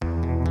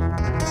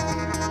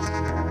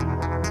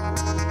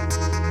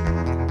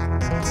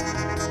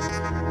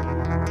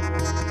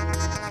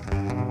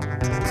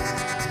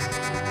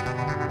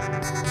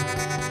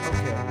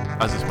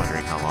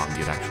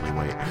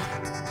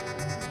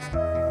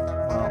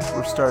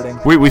We're starting.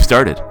 We've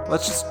started.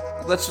 Let's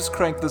just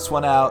crank this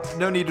one out.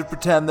 No need to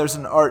pretend there's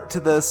an art to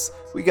this.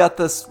 We got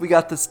this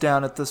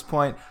down at this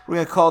point. We're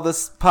gonna call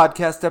this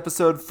podcast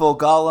episode Full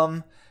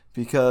Gollum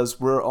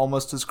because we're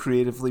almost as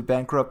creatively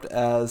bankrupt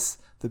as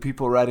the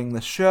people writing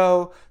the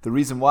show. The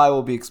reason why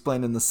will be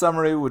explained in the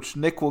summary, which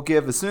Nick will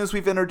give as soon as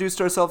we've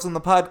introduced ourselves in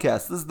the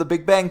podcast. This is the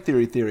Big Bang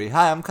Theory.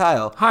 Hi, I'm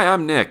Kyle. Hi,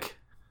 I'm Nick.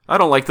 I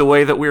don't like the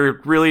way that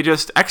we're really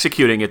just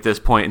executing at this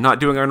point and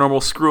not doing our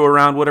normal screw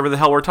around whatever the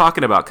hell we're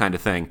talking about kind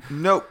of thing.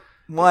 Nope.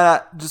 Why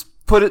not?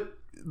 Just put it...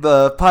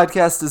 The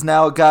podcast is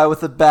now a guy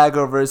with a bag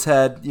over his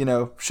head,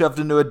 shoved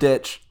into a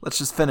ditch. Let's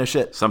just finish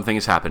it. Something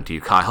has happened to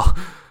you, Kyle.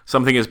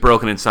 Something is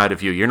broken inside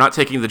of you. You're not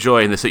taking the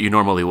joy in this that you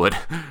normally would.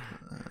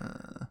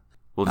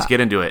 We'll just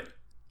get into it.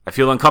 I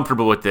feel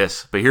uncomfortable with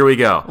this, but here we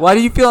go. Why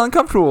do you feel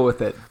uncomfortable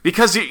with it?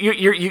 Because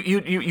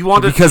you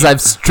want to... Because I've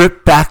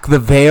stripped back the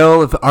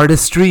veil of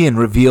artistry and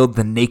revealed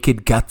the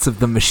naked guts of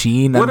the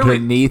machine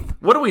underneath.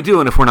 What are we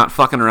doing if we're not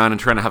fucking around and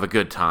trying to have a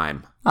good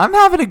time? I'm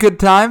having a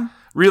good time.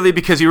 Really?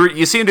 Because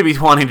you seem to be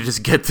wanting to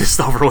just get this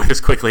over with as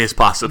quickly as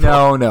possible.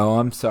 No,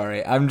 I'm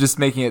sorry. I'm just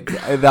making it...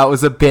 That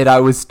was a bit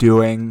I was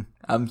doing.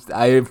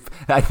 I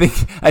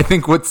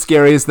think what's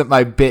scary is that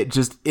my bit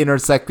just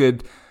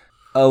intersected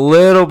a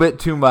little bit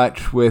too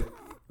much with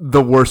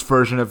the worst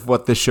version of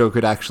what this show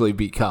could actually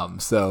become.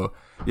 So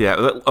yeah,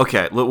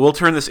 okay, we'll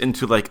turn this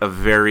into like a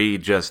very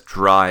just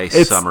dry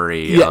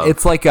summary. Yeah,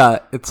 it's like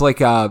a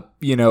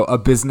a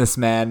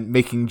businessman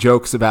making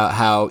jokes about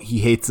how he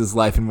hates his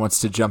life and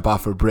wants to jump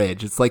off a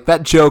bridge. It's like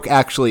that joke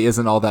actually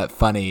isn't all that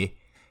funny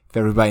if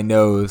everybody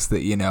knows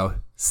that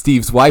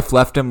Steve's wife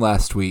left him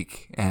last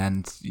week,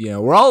 and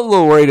we're all a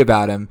little worried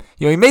about him.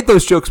 He made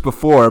those jokes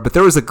before, but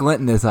there was a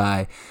glint in his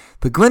eye.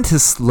 The glint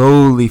has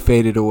slowly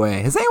faded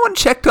away. Has anyone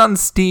checked on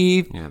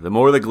Steve? Yeah, the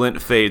more the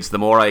glint fades, the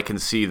more I can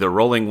see the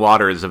rolling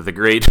waters of the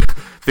great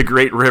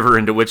river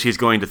into which he's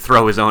going to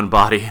throw his own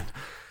body. And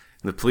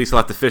the police will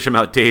have to fish him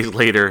out days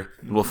later,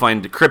 and we'll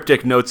find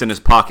cryptic notes in his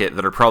pocket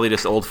that are probably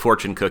just old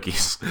fortune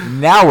cookies.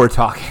 Now we're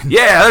talking.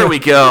 Yeah, there we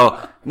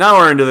go. Now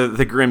we're into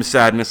the grim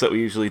sadness that we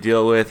usually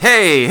deal with.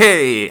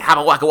 Hey,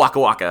 habba waka waka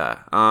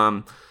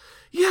waka.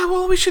 Yeah,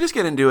 well, we should just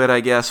get into it, I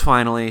guess,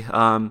 finally.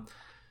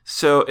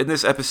 So in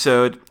this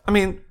episode,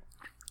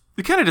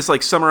 we kind of just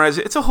like summarize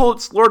it. It's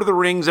Lord of the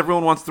Rings.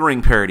 Everyone wants the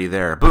ring parody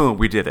there. Boom,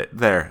 we did it.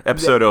 There,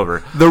 episode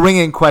over. The ring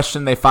in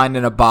question they find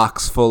in a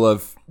box full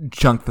of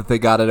junk that they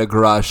got at a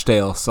garage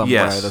sale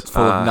somewhere. Yes, that's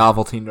full of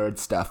novelty nerd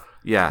stuff.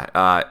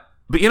 Yeah,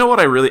 but you know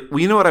what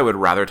I would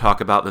rather talk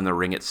about than the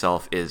ring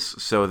itself is,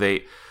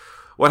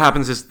 what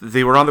happens is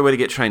they were on their way to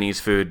get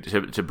Chinese food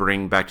to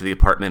bring back to the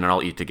apartment and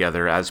all eat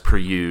together as per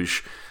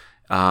usual.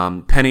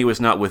 Penny was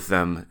not with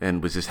them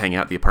and was just hanging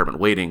out at the apartment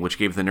waiting, which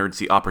gave the nerds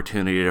the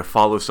opportunity to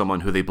follow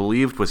someone who they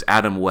believed was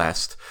Adam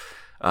West.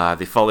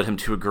 They followed him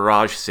to a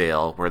garage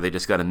sale where they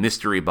just got a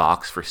mystery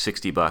box for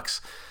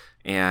 $60.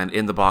 And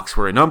in the box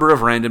were a number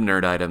of random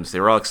nerd items. They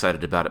were all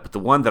excited about it. But the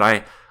one that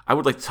I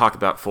would like to talk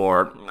about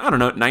for,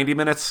 90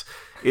 minutes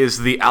is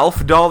the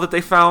Alf doll that they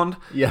found.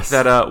 Yes.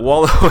 That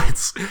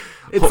Wallowitz...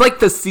 It's like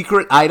the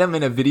secret item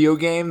in a video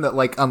game that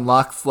like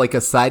unlocks like a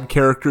side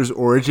character's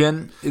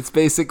origin. It's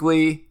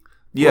basically...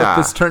 Yeah. What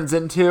this turns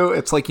into,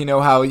 it's like,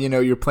 how,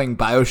 you're playing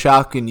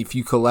BioShock and if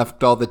you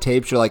collect all the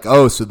tapes, you're like,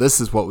 oh, so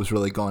this is what was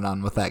really going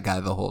on with that guy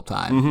the whole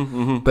time.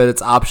 Mm-hmm. But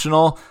it's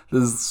optional.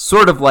 This is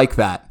sort of like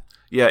that.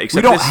 Yeah,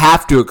 except we don't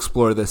have to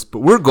explore this,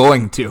 but we're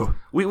going to.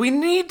 We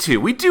need to.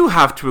 We do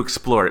have to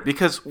explore it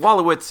because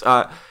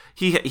Wallowitz,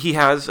 he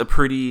has a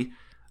pretty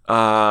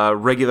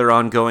regular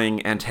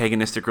ongoing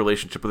antagonistic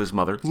relationship with his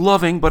mother.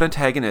 Loving, but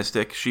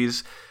antagonistic.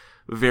 She's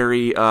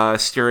very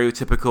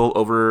stereotypical,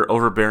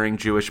 overbearing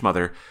Jewish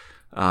mother.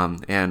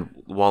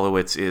 And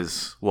Wallowitz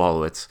is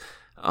Wallowitz.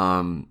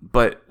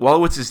 But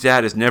Wallowitz's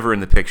dad is never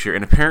in the picture,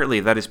 and apparently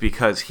that is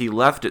because he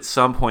left at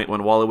some point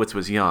when Wallowitz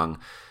was young,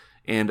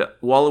 and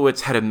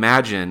Wallowitz had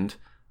imagined,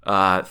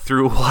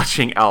 through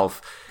watching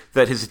Alf,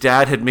 that his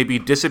dad had maybe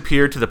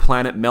disappeared to the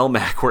planet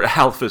Melmac, where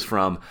Alf is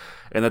from,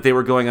 and that they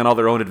were going on all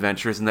their own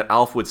adventures, and that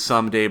Alf would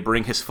someday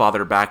bring his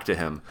father back to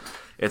him.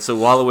 And so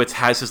Wallowitz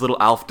has his little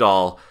Alf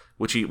doll,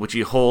 which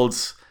he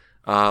holds...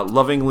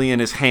 lovingly in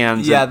his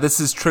hands. Yeah, this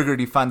is triggered.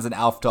 He finds an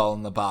Alf doll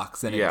in the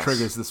box, and it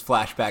triggers this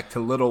flashback to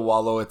little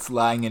Wallowitz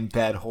lying in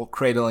bed,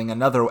 cradling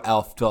another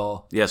Alf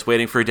doll. Yes,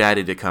 waiting for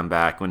Daddy to come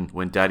back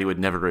when Daddy would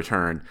never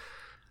return.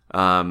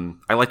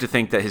 I like to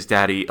think that his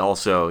daddy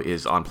also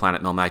is on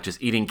planet Melmac,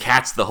 just eating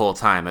cats the whole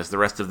time, as the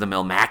rest of the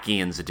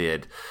Melmacians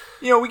did.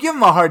 We give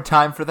him a hard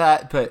time for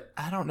that, but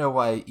I don't know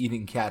why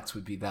eating cats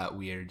would be that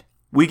weird.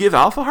 We give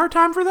Alf a hard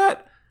time for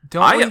that?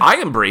 I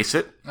embrace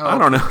it. Oh, I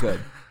don't know. Good.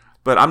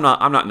 But I'm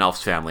not in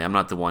Alf's family. I'm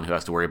not the one who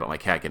has to worry about my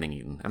cat getting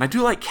eaten. And I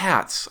do like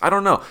cats. I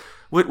don't know.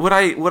 Would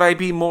I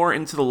be more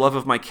into the love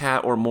of my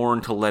cat or more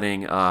into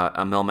letting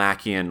a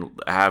Melmacian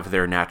have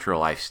their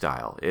natural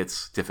lifestyle?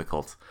 It's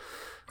difficult.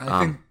 I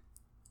think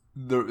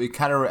it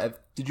kind of.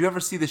 Did you ever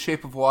see The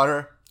Shape of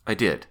Water? I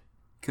did.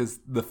 Because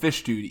the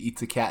fish dude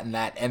eats a cat in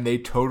that, and they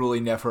totally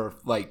never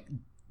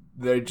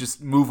they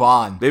just move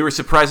on. They were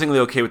surprisingly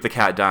okay with the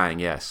cat dying.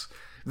 Yes.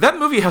 That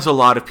movie has a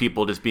lot of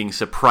people just being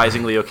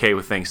surprisingly okay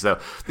with things, though.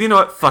 You know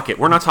what? Fuck it.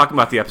 We're not talking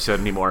about the episode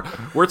anymore.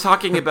 We're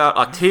talking about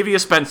Octavia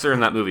Spencer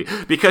in that movie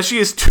because she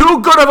is too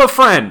good of a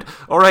friend.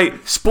 All right.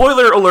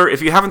 Spoiler alert: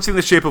 if you haven't seen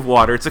The Shape of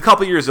Water, it's a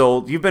couple years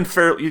old. You've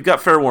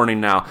got fair warning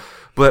now.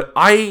 But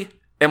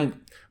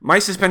my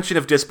suspension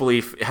of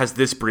disbelief has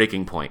this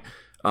breaking point.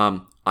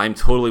 I'm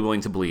totally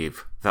willing to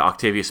believe that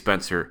Octavia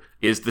Spencer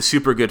is the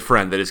super good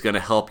friend that is going to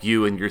help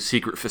you in your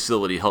secret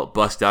facility help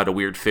bust out a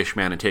weird fish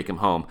man and take him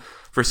home.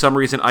 For some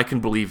reason, I can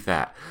believe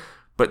that.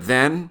 But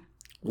then,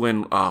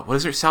 when, what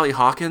is her, Sally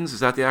Hawkins? Is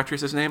that the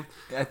actress's name?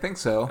 I think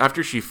so.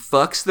 After she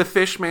fucks the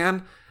fish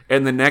man,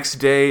 and the next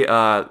day,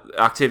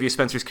 Octavia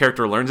Spencer's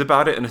character learns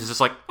about it, and is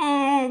just like,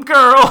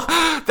 girl.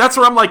 That's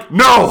where I'm like,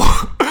 no!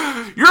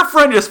 Your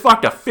friend just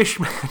fucked a fish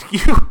man.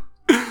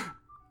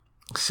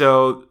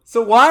 So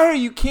why are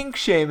you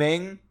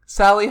kink-shaming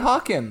Sally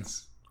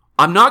Hawkins?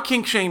 I'm not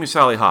kink-shaming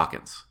Sally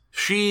Hawkins.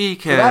 She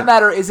can... For that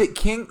matter, is it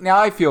kink? Now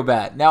I feel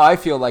bad. Now I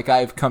feel like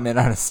I've come in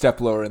on a step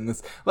lower in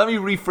this. Let me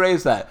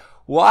rephrase that.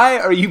 Why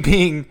are you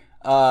being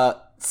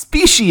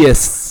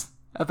specious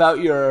about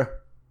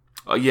your...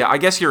 yeah, I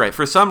guess you're right.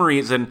 For some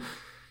reason,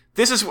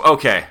 this is...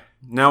 Okay,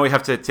 now we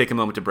have to take a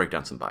moment to break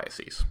down some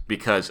biases.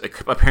 Because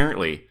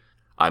apparently,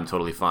 I'm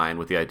totally fine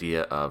with the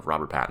idea of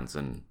Robert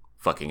Pattinson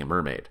fucking a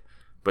mermaid.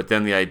 But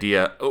then the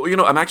idea,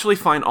 I'm actually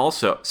fine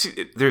also.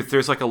 See,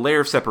 there's like a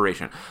layer of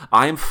separation.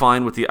 I am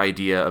fine with the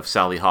idea of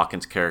Sally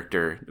Hawkins'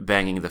 character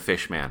banging the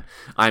fish man.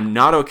 I'm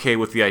not okay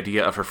with the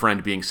idea of her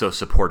friend being so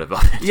supportive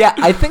of it. Yeah,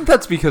 I think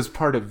that's because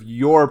part of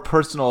your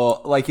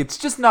personal, like, it's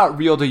just not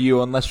real to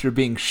you unless you're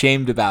being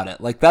shamed about it.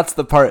 Like, that's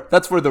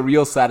where the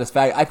real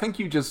satisfaction, I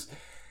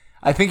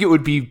think it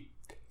would be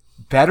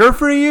better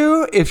for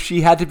you if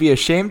she had to be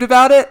ashamed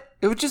about it.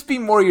 It would just be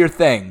more your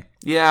thing.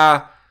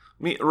 Yeah.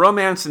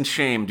 Romance and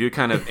shame do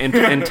kind of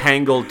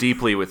entangle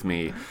deeply with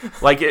me.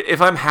 Like, if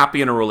I'm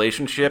happy in a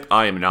relationship,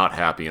 I am not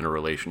happy in a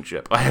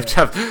relationship. I have to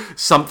have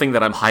something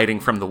that I'm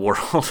hiding from the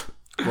world.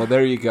 Well,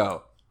 there you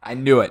go. I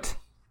knew it.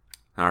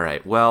 All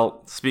right.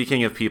 Well,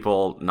 speaking of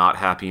people not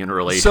happy in a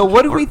relationship... So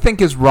what do we think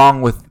is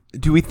wrong with...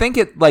 Do we think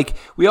it... Like,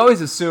 we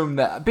always assume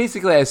that...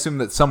 Basically, I assume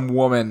that some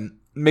woman...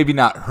 Maybe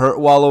not hurt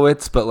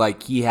Wolowitz, but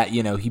like he had,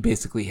 he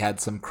basically had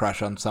some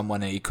crush on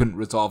someone and he couldn't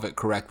resolve it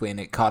correctly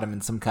and it caught him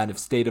in some kind of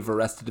state of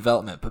arrested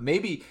development. But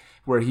maybe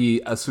where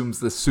he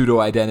assumes this pseudo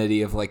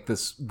identity of like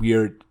this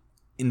weird,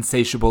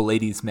 insatiable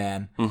ladies'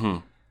 man. Mm-hmm.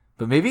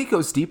 But maybe it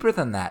goes deeper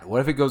than that.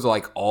 What if it goes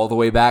like all the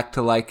way back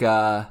to like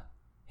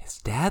his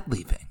dad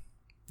leaving?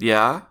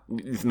 Yeah,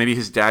 maybe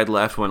his dad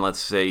left when, let's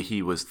say,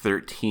 he was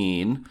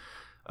 13,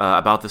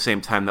 about the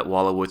same time that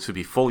Wolowitz would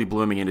be fully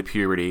blooming into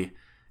puberty.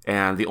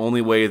 And the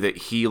only way that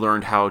he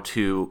learned how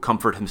to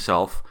comfort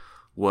himself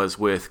was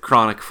with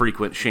chronic,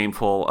 frequent,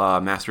 shameful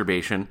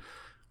masturbation.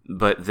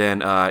 But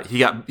then he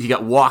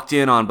got walked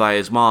in on by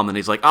his mom, and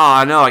he's like,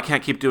 no, I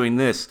can't keep doing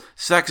this.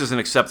 Sex is an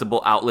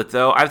acceptable outlet,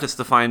 though. I have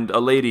to find a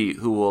lady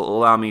who will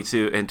allow me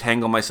to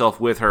entangle myself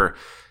with her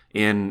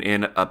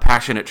in a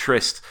passionate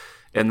tryst.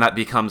 And that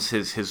becomes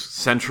his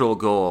central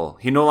goal.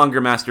 He no longer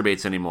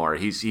masturbates anymore.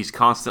 He's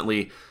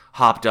constantly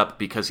hopped up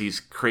because he's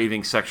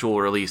craving sexual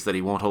release that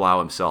he won't allow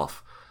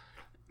himself.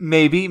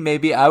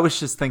 Maybe. I was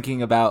just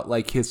thinking about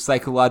like his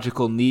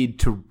psychological need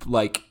to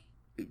like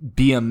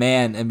be a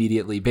man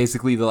immediately.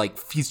 Basically,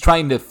 he's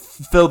trying to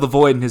fill the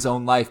void in his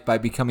own life by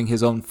becoming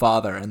his own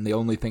father, and the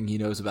only thing he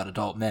knows about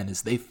adult men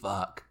is they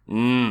fuck.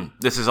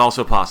 This is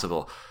also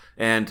possible.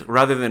 And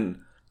rather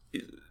than...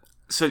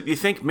 So you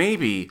think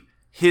maybe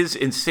his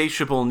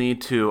insatiable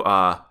need to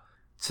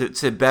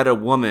bed a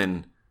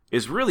woman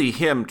is really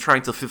him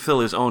trying to fulfill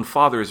his own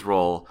father's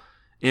role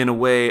in a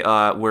way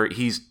where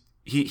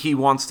he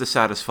wants to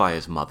satisfy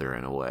his mother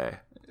in a way.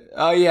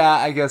 Oh yeah,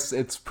 I guess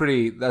that's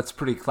pretty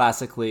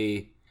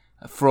classically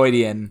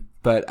Freudian,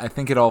 but I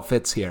think it all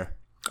fits here.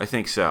 I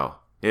think so.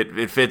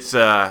 It fits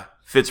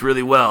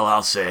really well,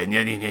 I'll say.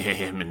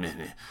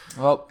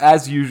 Well,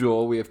 as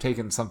usual, we have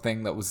taken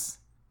something that was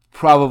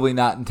probably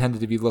not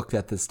intended to be looked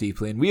at this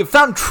deeply, and we have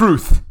found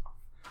truth.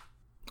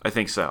 I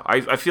think so.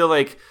 I feel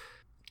like,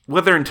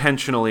 whether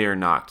intentionally or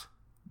not,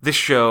 this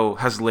show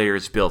has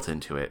layers built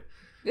into it.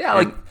 Yeah,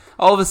 like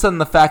all of a sudden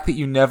the fact that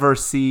you never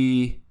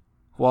see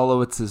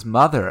Wolowitz's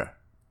mother,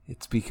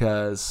 it's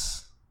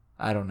because,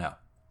 I don't know.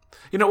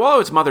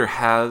 Wolowitz's mother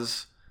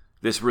has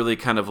this really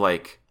kind of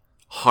like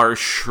harsh,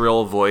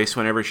 shrill voice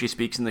whenever she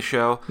speaks in the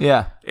show.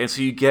 Yeah. And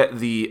so you get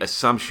the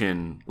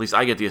assumption, at least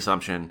I get the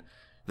assumption,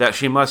 that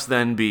she must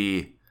then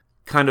be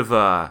kind of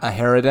a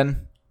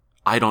harridan?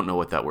 I don't know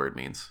what that word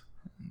means.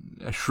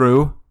 A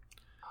shrew?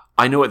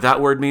 I know what that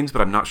word means,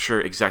 but I'm not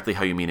sure exactly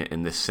how you mean it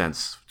in this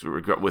sense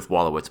with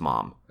Wolowitz's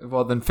mom.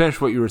 Well, then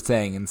finish what you were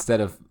saying instead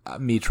of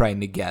me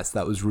trying to guess.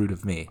 That was rude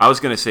of me. I was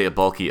going to say a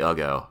bulky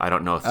uggo. I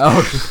don't know if...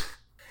 Oh,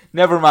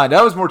 never mind.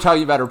 I was more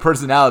talking about her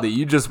personality.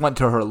 You just went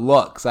to her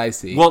looks. I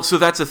see. Well, so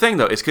that's the thing,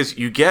 though. It's because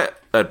you get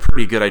a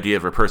pretty good idea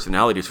of her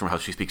personality from how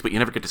she speaks, but you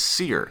never get to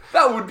see her.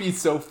 That would be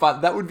so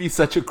fun. That would be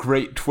such a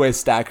great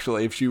twist,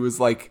 actually, if she was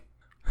like...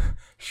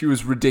 She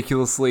was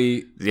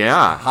ridiculously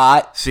Yeah.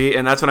 hot. See,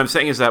 and that's what I'm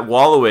saying is that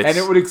Wallowitz... And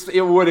it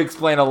would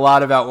explain a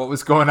lot about what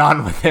was going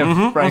on with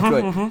him,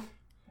 frankly.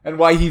 And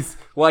why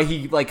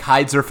he like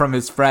hides her from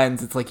his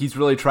friends. It's like he's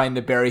really trying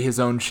to bury his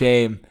own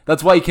shame.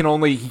 That's why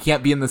he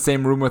can't be in the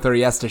same room with her.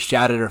 He has to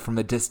shout at her from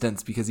a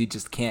distance because he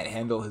just can't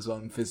handle his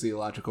own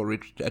physiological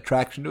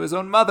attraction to his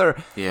own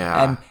mother.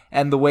 Yeah.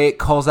 And the way it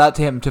calls out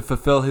to him to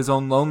fulfill his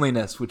own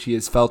loneliness, which he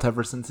has felt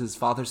ever since his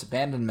father's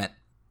abandonment.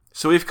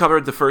 So we've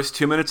covered the first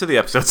 2 minutes of the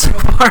episode so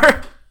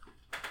far.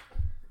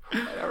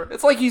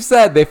 It's like you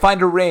said, they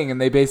find a ring and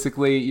they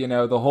basically,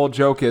 the whole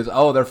joke is,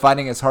 they're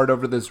fighting as hard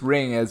over this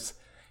ring as,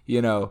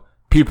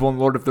 people in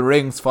Lord of the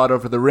Rings fought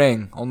over the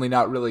ring. Only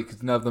not really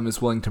because none of them is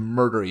willing to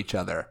murder each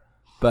other.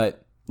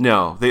 But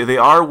no, they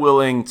are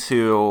willing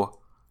to,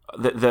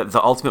 the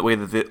ultimate way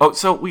that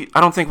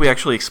I don't think we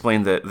actually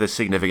explained the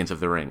significance of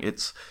the ring.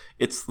 It's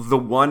the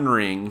one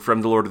ring from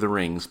the Lord of the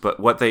Rings, but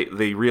what they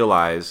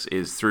realize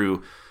is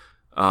through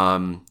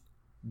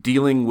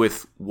dealing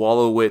with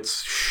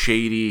Wallowitz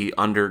shady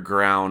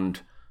underground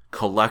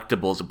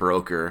collectibles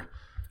broker,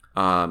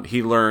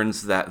 he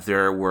learns that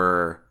there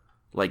were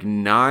like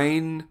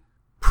 9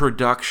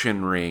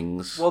 production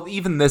rings. Well,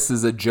 even this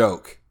is a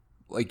joke.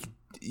 Like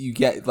you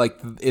get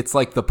it's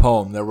like the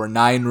poem. There were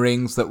 9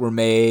 rings that were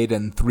made,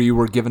 and 3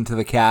 were given to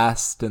the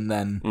cast, and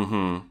then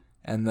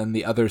and then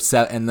the other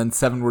 7, and then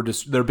 7 were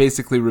just. They're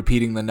basically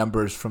repeating the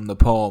numbers from the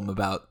poem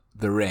about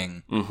the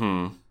ring.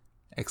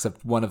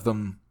 Except one of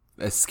them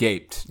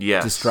escaped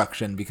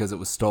destruction because it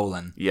was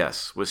stolen.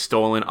 Yes, was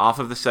stolen off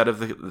of the set of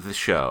the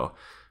show,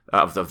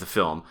 of the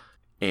film,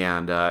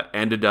 and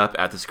ended up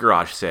at this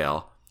garage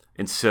sale.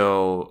 And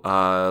so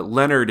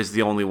Leonard is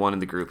the only one in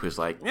the group who's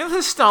like, this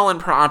is stolen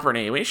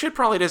property. We should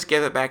probably just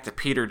give it back to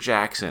Peter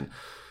Jackson,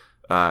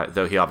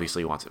 though he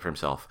obviously wants it for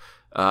himself.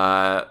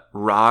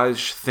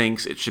 Raj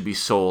thinks it should be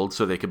sold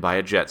so they could buy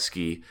a jet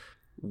ski.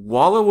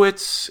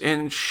 Wallowitz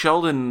and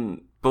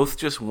Sheldon both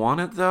just want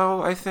it,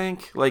 though, I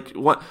think.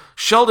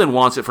 Sheldon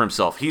wants it for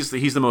himself. He's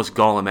the most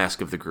Gollum-esque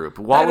of the group.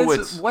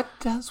 Wallowitz... What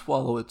does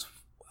Wallowitz...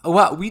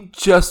 Wow, we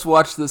just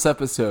watched this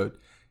episode.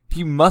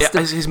 He must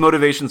have... His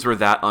motivations were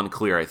that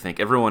unclear, I think.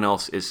 Everyone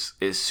else is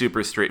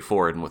super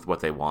straightforward with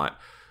what they want.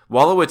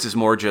 Wallowitz is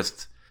more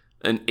just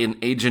an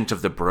agent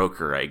of the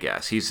broker, I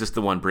guess. He's just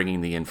the one bringing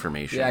the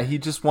information. Yeah, he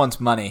just wants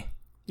money.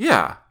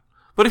 Yeah.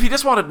 But if he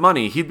just wanted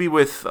money, he'd be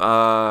with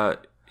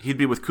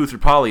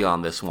Kuthrapali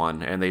on this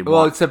one, and they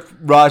except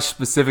Raj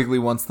specifically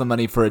wants the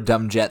money for a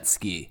dumb jet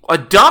ski. A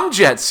dumb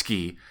jet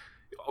ski?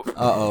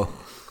 Uh-oh.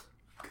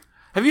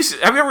 Have you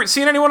ever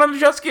seen anyone on a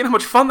jet ski and how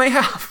much fun they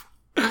have?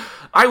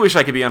 I wish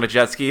I could be on a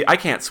jet ski. I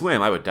can't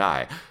swim. I would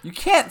die. You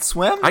can't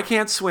swim? I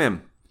can't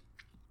swim.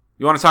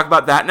 You want to talk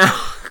about that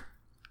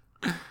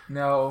now?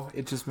 No,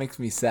 it just makes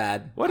me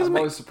sad. I'm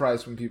always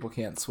surprised when people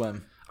can't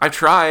swim. I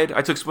tried.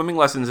 I took swimming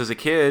lessons as a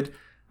kid.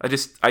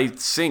 I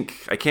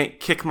sink. I can't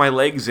kick my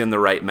legs in the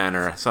right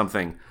manner or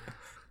something.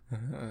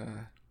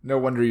 No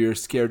wonder you're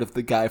scared of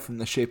the guy from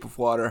The Shape of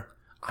Water.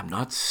 I'm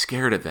not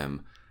scared of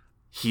him.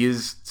 He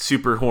is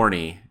super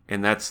horny,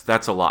 and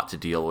that's a lot to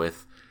deal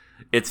with.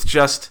 It's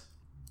just,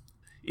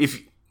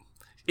 if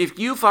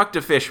you fucked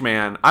a fish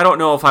man, I don't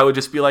know if I would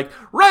just be like,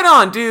 right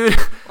on, dude.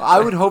 I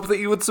would hope that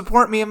you would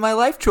support me in my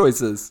life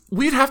choices.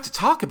 We'd have to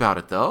talk about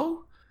it,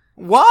 though.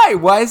 Why?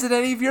 Why is it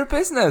any of your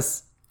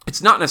business?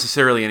 It's not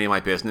necessarily any of my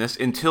business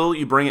until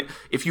you bring it.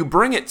 If you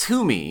bring it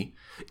to me,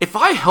 if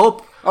I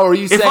help. Oh, are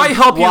you saying? If I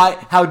help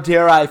why? How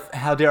dare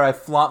I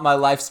flaunt my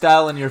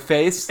lifestyle in your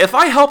face? If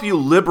I help you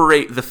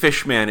liberate the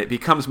fish man, it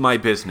becomes my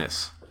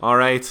business. All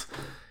right.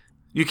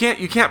 You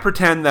can't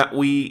pretend that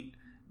we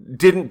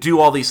didn't do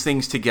all these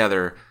things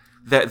together,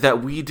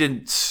 that we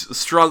didn't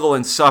struggle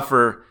and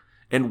suffer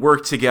and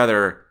work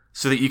together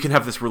so that you can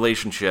have this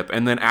relationship,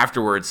 and then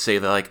afterwards say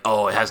that, like,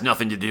 oh, it has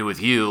nothing to do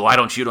with you. Why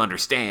don't you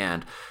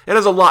understand? It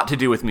has a lot to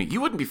do with me.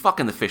 You wouldn't be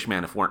fucking the fish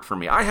man if it weren't for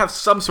me. I have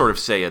some sort of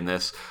say in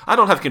this. I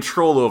don't have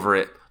control over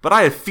it, but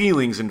I have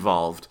feelings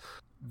involved.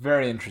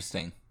 Very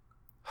interesting.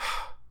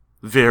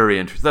 Very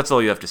interesting. That's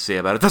all you have to say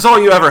about it. That's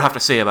all you ever have to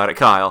say about it,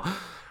 Kyle.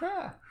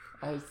 Yeah,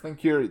 I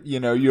think it's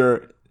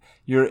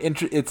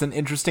an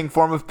interesting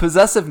form of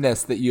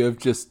possessiveness that you have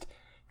just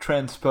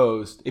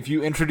transposed. If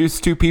you introduce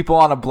 2 people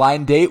on a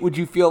blind date, would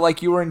you feel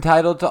like you were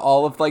entitled to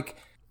all of a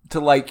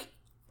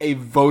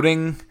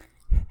voting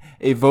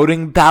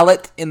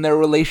ballot in their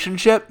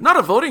relationship? Not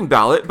a voting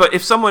ballot, but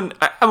if someone,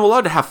 I'm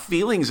allowed to have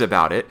feelings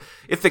about it.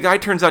 If the guy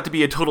turns out to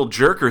be a total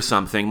jerk or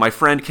something, my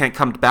friend can't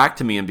come back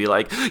to me and be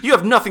like, you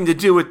have nothing to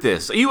do with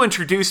this. You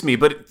introduced me,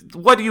 but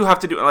what do you have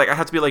to do? Like, I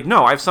have to be like,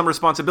 no, I have some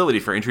responsibility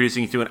for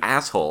introducing you to an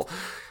asshole.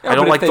 Yeah, I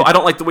don't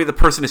like the way the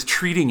person is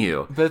treating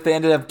you. But if they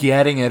ended up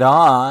getting it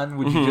on,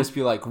 would you just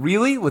be like,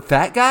 really? With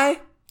that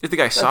guy? If the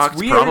guy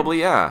sucks, probably,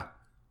 yeah.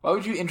 Why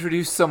would you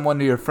introduce someone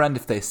to your friend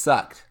if they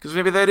sucked? Because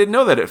maybe they didn't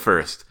know that at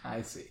first.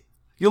 I see.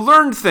 You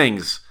learned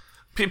things.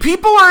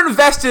 People are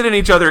invested in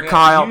each other,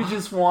 Kyle. You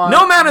just want...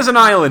 No man is an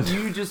island.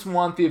 You just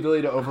want the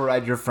ability to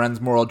override your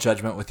friend's moral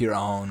judgment with your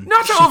own.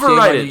 Not to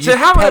override it. To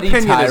have an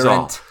opinion is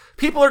all.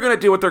 People are going to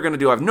do what they're going to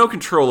do. I have no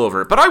control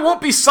over it, but I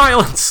won't be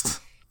silenced.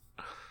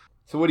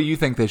 So what do you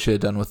think they should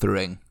have done with the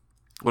ring?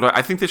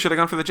 I think they should have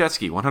gone for the jet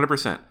ski,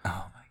 100%.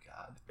 Oh my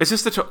god! It's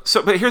just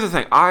but here's the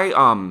thing. I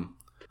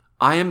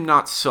am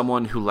not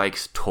someone who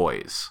likes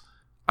toys.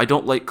 I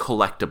don't like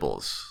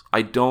collectibles.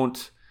 I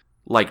don't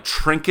like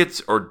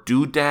trinkets or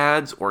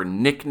doodads or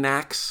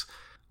knickknacks.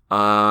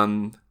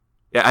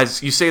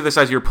 As you say this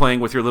as you're playing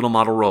with your little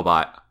model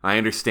robot, I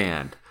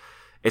understand.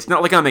 It's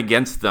not like I'm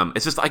against them.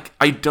 It's just like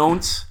I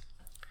don't.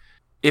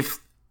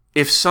 If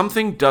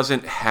something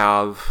doesn't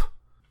have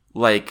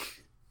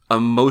like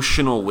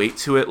emotional weight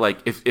to it, like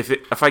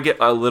if I get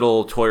a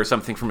little toy or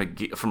something from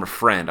a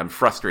friend, I'm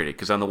frustrated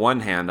because on the one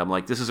hand I'm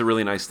like, this is a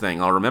really nice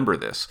thing, I'll remember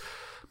this,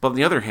 but on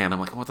the other hand I'm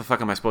like, what the fuck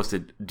am I supposed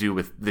to do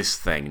with this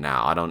thing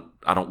now? I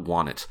don't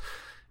want it.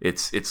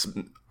 It's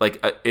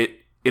like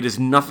it is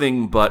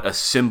nothing but a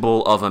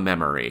symbol of a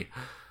memory,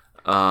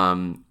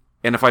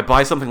 and if I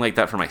buy something like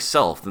that for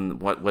myself, then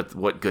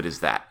what good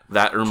is that?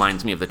 That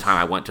reminds me of the time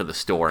I went to the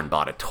store and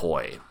bought a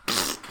toy.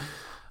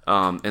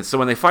 And so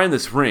when they find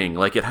this ring,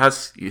 like it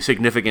has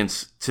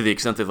significance to the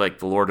extent of like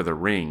the Lord of the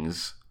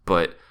Rings,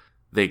 but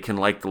they can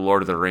like the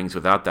Lord of the Rings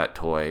without that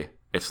toy.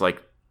 It's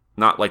like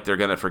not like they're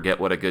gonna forget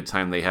what a good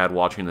time they had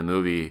watching the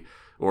movie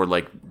or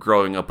like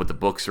growing up with the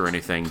books or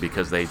anything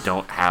because they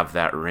don't have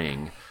that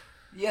ring.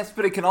 Yes,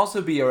 but it can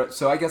also be.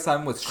 So I guess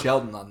I'm with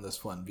Sheldon on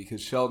this one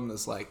because Sheldon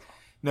is like,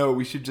 no,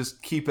 we should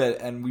just keep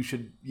it and we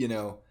should,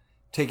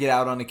 take it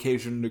out on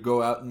occasion to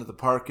go out into the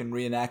park and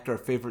reenact our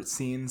favorite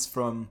scenes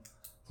from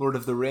Lord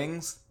of the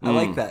Rings. I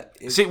like that.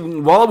 See,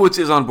 Wallowitz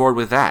is on board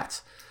with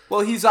that.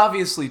 Well, he's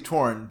obviously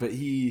torn, but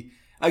we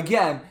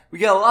get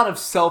a lot of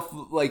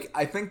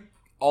I think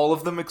all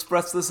of them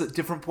express this at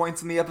different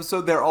points in the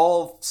episode. They're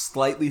all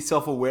slightly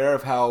self-aware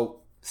of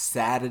how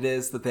sad it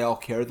is that they all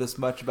care this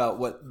much about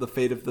what the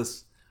fate of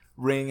this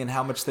ring and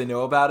how much they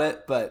know about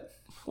it, but...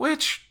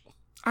 Which,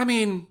 I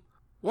mean,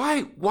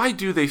 why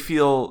do they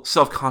feel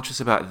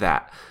self-conscious about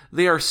that?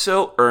 They are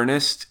so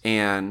earnest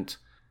and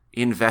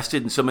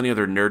invested in so many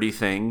other nerdy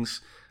things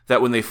that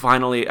when they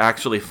finally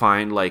actually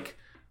find like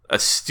a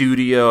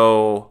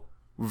studio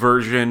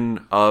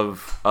version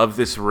of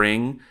this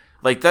ring,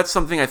 like that's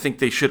something I think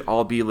they should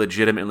all be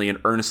legitimately and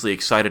earnestly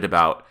excited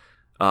about.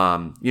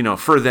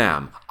 For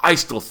them, I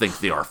still think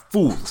they are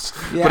fools.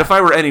 Yeah. But if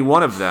I were any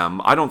one of them,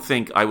 I don't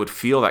think I would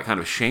feel that kind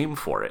of shame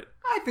for it.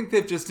 I think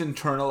they've just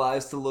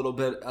internalized a little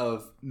bit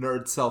of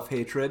nerd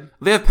self-hatred.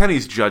 They have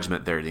Penny's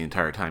judgment there the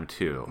entire time,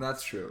 too.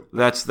 That's true.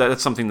 That's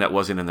something that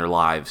wasn't in their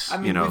lives, a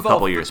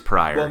couple years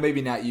prior. Well,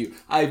 maybe not you.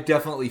 I've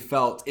definitely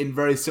felt in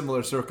very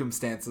similar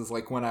circumstances,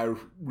 like when I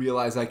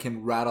realize I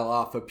can rattle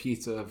off a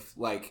piece of,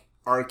 like,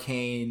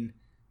 arcane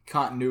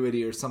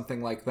continuity or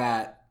something like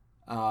that.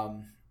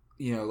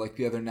 Like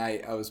the other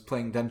night, I was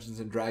playing Dungeons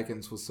 &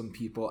 Dragons with some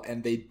people,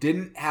 and they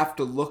didn't have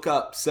to look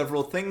up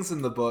several things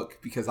in the book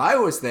because I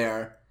was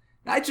there.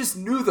 I just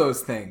knew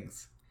those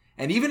things.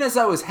 And even as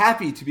I was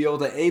happy to be able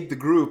to aid the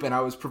group and I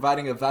was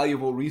providing a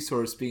valuable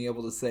resource, being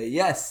able to say,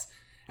 yes,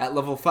 at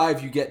level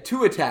 5 you get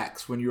 2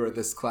 attacks when you are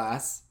this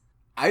class,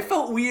 I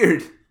felt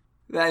weird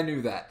that I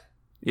knew that.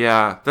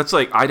 Yeah, that's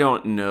like, I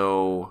don't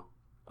know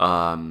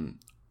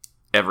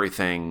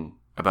everything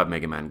about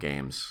Mega Man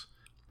games,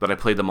 but I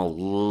played them a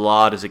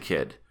lot as a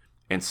kid.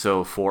 And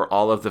so for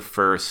all of the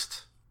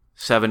first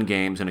 7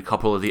 games and a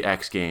couple of the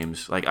X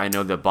games, like I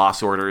know the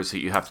boss orders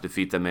that you have to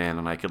defeat them in,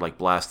 and I could like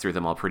blast through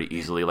them all pretty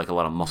easily, like a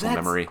lot of muscle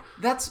memory.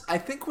 That's I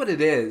think what it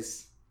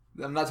is.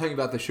 I'm not talking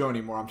about the show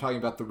anymore. I'm talking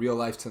about the real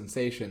life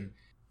sensation.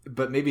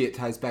 But maybe it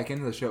ties back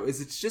into the show.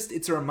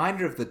 It's a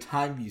reminder of the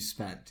time you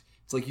spent.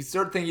 It's like you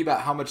start thinking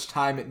about how much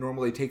time it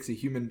normally takes a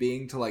human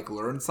being to like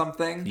learn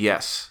something.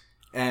 Yes.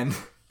 And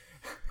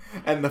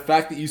the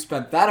fact that you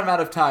spent that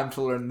amount of time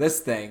to learn this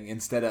thing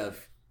instead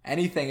of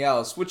anything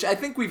else, which I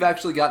think we've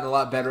actually gotten a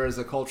lot better as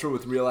a culture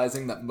with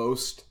realizing that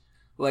most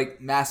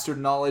like mastered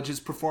knowledge is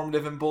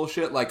performative and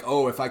bullshit. Like,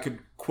 oh, if I could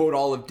quote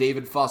all of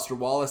David Foster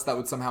Wallace, that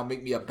would somehow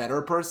make me a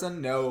better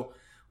person. No,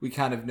 we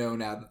kind of know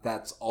now that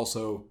that's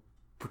also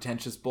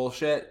pretentious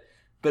bullshit.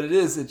 But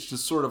it's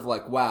just sort of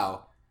like,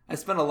 wow, I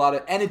spent a lot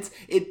of, and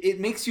it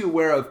makes you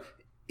aware of,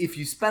 if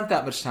you spent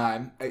that much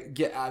time,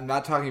 I'm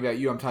not talking about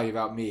you, I'm talking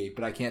about me,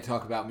 but I can't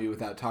talk about me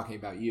without talking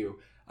about you.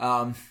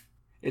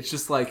 It's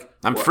just like...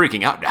 I'm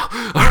freaking out now.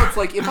 It's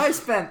like, if I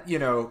spent,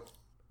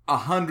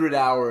 100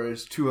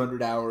 hours,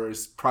 200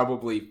 hours,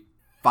 probably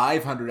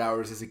 500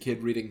 hours as a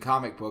kid reading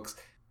comic books,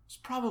 it's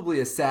probably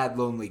a sad,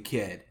 lonely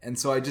kid. And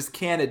so I just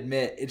can't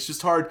admit, it's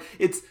just hard.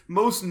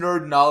 Most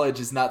nerd knowledge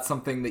is not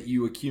something that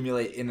you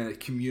accumulate in a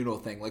communal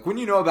thing. Like, when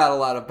you know about a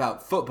lot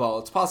about football,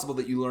 it's possible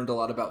that you learned a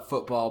lot about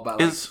football by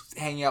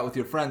hanging out with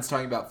your friends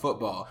talking about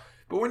football.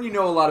 But when you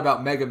know a lot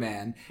about Mega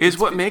Man...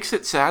 What makes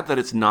it sad that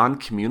it's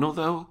non-communal,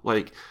 though?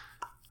 Like...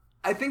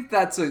 I think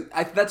that's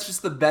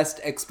just the best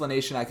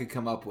explanation I could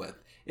come up with.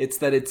 It's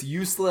that it's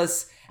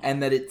useless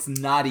and that it's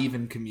not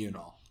even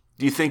communal.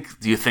 Do you think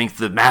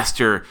the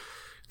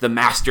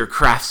master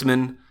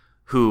craftsman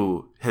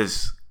who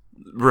has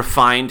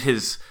refined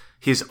his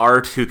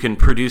art, who can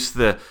produce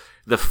the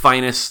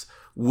finest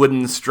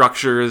wooden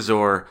structures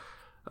or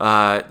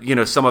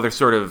some other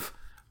sort of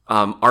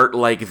art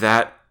like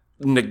that,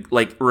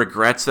 like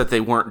regrets that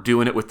they weren't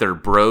doing it with their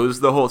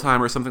bros the whole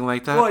time or something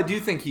like that. Well, I do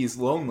think he's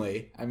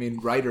lonely. I mean,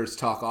 writers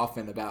talk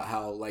often about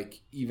how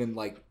even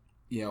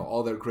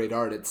all their great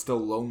art, it's still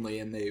lonely,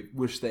 and they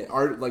wish they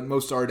art like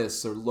most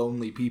artists are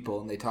lonely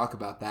people, and they talk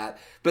about that.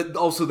 But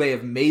also they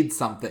have made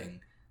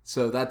something.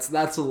 So that's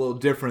a little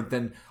different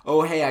than,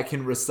 oh, hey, I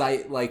can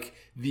recite like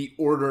the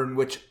order in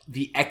which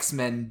the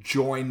X-Men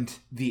joined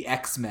the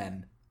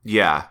X-Men.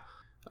 Yeah.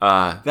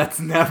 That's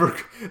never...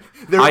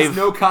 There is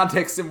no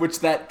context in which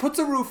that puts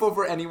a roof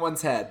over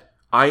anyone's head.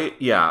 I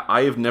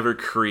have never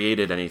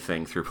created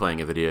anything through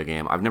playing a video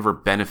game. I've never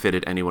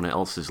benefited anyone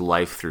else's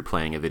life through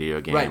playing a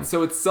video game. Right,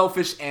 so it's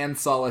selfish and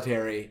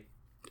solitary.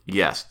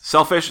 Yes.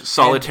 Selfish,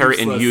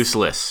 solitary, and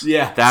useless.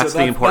 Yeah. That's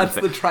the important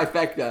thing. That's the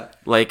trifecta.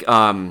 Like,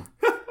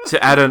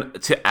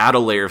 to add a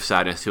layer of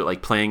sadness to it,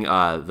 like playing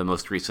the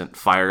most recent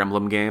Fire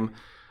Emblem game,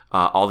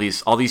 all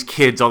these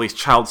kids, all these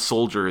child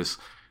soldiers,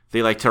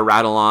 they like to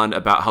rattle on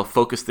about how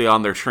focused they are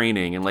on their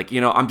training and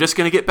I'm just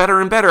going to get better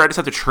and better. I just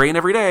have to train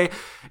every day.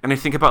 And I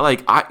think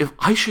about if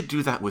I should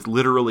do that with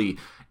literally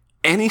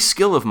any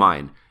skill of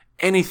mine,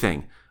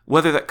 anything,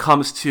 whether that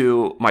comes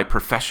to my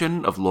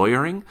profession of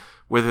lawyering,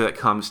 whether that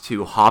comes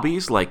to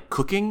hobbies like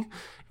cooking,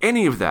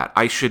 any of that,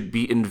 I should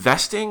be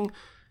investing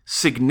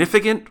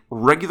significant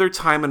regular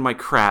time in my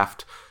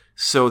craft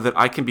so that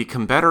I can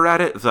become better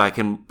at it, that I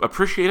can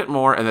appreciate it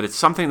more, and that it's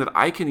something that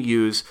I can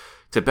use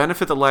to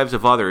benefit the lives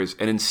of others.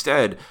 And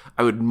instead,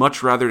 I would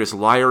much rather just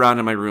lie around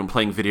in my room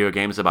playing video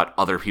games about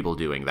other people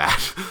doing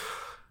that.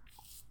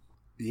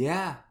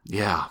 Yeah.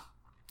 Yeah.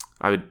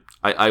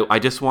 I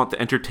just want the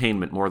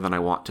entertainment more than I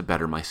want to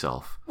better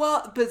myself.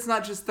 Well, but it's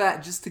not just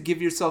that. Just to give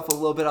yourself a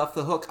little bit off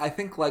the hook, I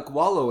think like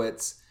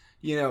Wallowitz,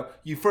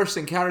 you first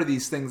encounter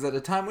these things at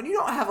a time when you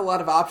don't have a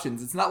lot of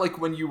options. It's not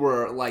like when you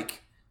were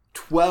like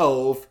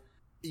 12,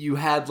 you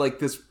had like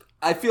this...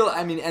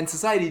 and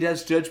society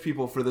does judge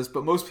people for this,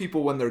 but most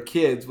people when they're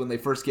kids, when they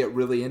first get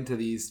really into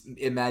these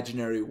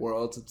imaginary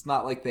worlds, it's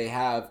not like they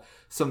have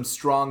some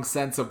strong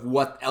sense of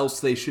what else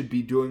they should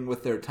be doing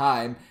with their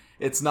time.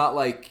 It's not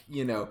like,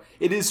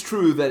 it is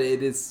true that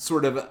it is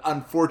sort of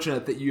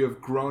unfortunate that you have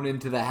grown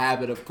into the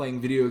habit of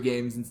playing video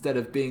games instead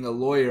of being a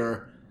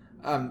lawyer,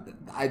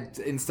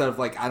 instead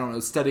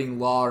of studying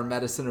law or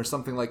medicine or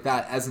something like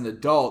that as an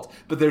adult.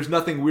 But there's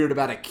nothing weird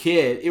about a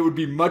kid. It would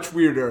be much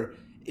weirder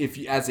if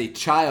you, as a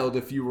child,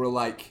 if you were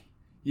like,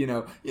 you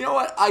know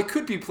what, I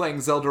could be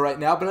playing Zelda right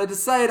now, but I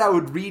decided I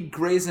would read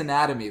Grey's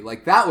Anatomy.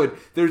 Like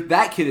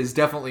that kid is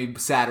definitely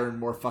sadder and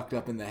more fucked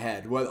up in the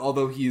head.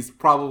 Although he's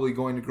probably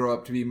going to grow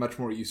up to be much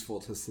more useful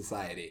to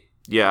society.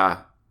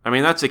 Yeah, I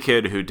mean that's a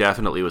kid who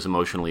definitely was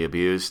emotionally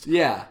abused.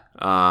 Yeah.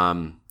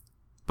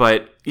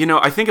 But,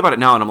 I think about it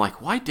now and I'm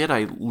like, why did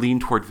I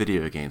lean toward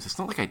video games? It's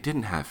not like I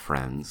didn't have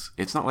friends.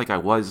 It's not like I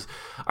was...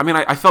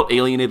 I felt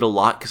alienated a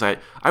lot because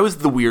I was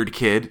the weird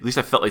kid. At least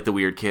I felt like the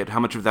weird kid.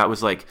 How much of that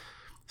was,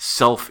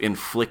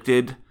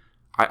 self-inflicted?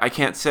 I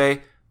can't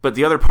say. But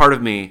the other part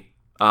of me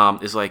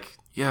is like,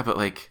 yeah, but,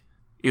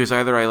 it was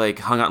either I,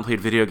 hung out and played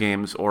video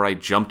games or I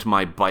jumped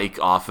my bike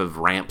off of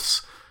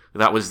ramps.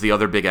 That was the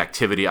other big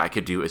activity I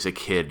could do as a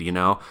kid,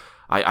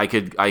 I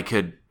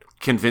could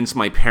convince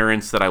my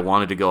parents that I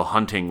wanted to go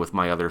hunting with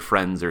my other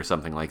friends or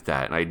something like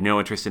that. And I had no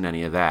interest in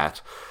any of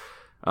that.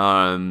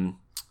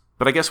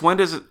 But I guess when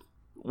does it,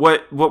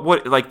 what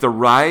the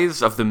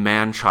rise of the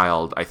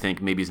man-child, I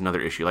think maybe is another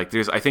issue. I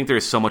think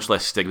there's so much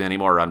less stigma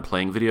anymore around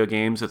playing video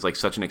games. It's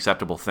such an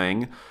acceptable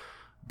thing.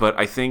 But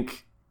I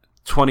think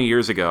 20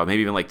 years ago,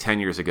 maybe even 10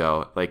 years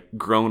ago,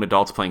 grown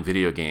adults playing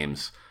video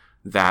games,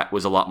 that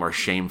was a lot more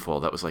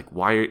shameful. That was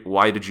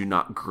why did you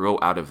not grow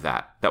out of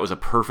that? That was a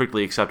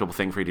perfectly acceptable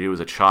thing for you to do as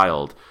a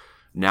child.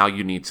 Now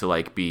you need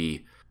to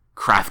be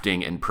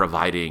crafting and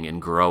providing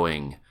and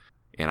growing.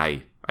 And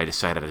I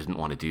decided I didn't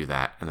want to do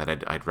that, and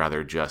that I'd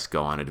rather just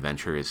go on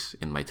adventures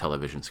in my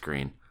television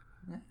screen.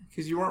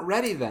 Because you weren't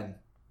ready then.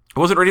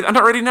 I wasn't ready. I'm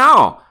not ready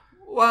now.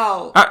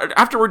 Well,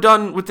 after we're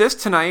done with this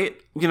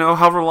tonight,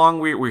 however long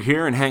we're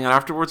here and hang out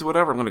afterwards or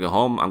whatever, I'm going to go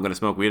home, I'm going to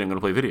smoke weed, I'm going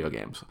to play video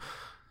games.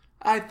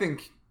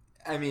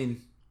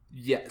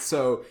 Yeah,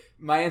 so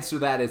my answer to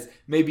that is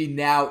maybe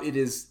now it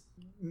is...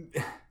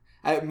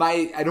 I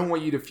don't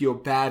want you to feel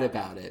bad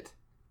about it,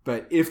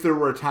 but if there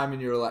were a time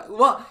in your life...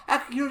 Well,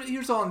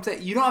 here's all I'm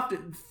saying. You don't have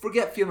to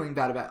forget feeling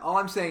bad about it. All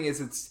I'm saying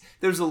is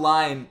there's a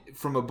line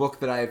from a book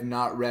that I have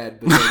not read,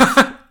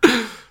 but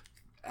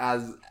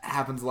as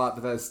happens a lot,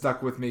 but that has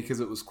stuck with me because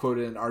it was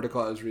quoted in an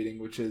article I was reading,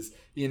 which is,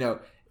 it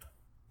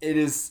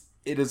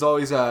is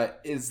always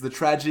is the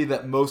tragedy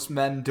that most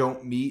men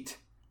don't meet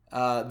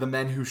the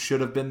men who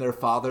should have been their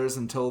fathers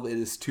until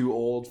they're too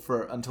old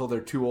for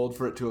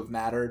it to have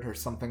mattered, or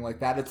something like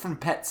that. It's from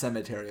Pet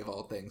Sematary of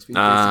all things. He's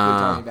basically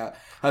talking about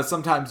how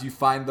sometimes you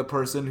find the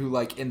person who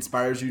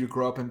inspires you to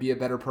grow up and be a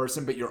better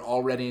person, but you're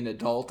already an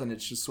adult, and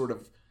it's just sort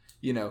of,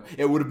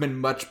 it would have been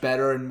much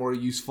better and more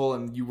useful,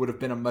 and you would have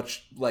been a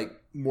much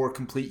more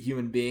complete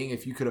human being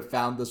if you could have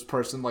found this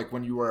person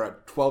when you were a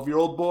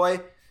 12-year-old boy.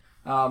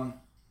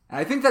 And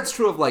I think that's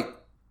true of like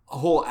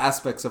whole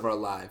aspects of our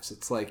lives.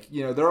 It's like,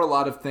 there are a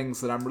lot of things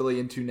that I'm really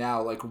into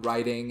now, like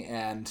writing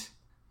and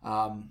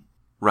I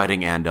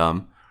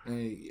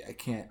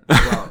can't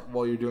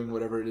while you're doing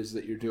whatever it is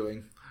that you're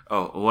doing.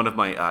 Oh, one of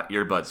my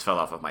earbuds fell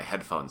off of my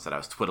headphones that I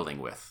was twiddling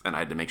with, and I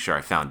had to make sure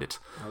I found it.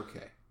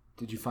 Okay.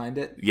 Did you find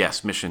it?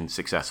 Yes, mission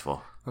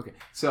successful. Okay.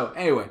 So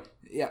anyway,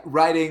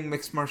 writing,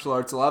 mixed martial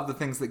arts, a lot of the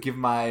things that give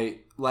my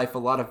life a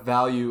lot of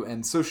value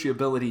and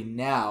sociability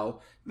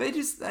now, they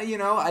just, I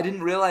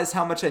didn't realize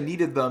how much I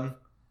needed them,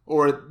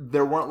 or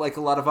there weren't like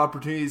a lot of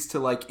opportunities to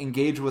like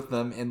engage with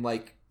them in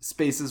like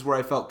spaces where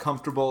I felt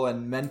comfortable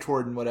and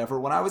mentored and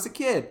whatever when I was a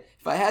kid.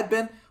 If I had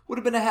been, would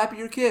have been a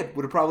happier kid,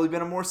 would have probably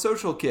been a more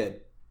social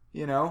kid,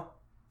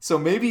 So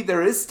maybe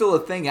there is still a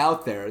thing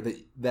out there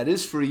that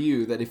is for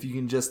you, that if you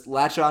can just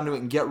latch onto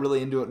it and get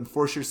really into it and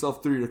force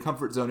yourself through your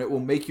comfort zone, it will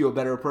make you a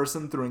better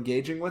person through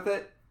engaging with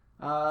it,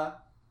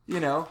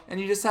 and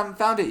you just haven't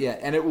found it yet.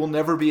 And it will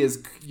never be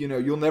as,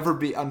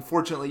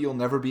 unfortunately, you'll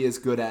never be as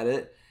good at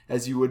it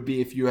as you would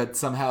be if you had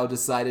somehow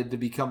decided to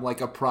become like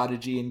a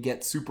prodigy and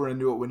get super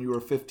into it when you were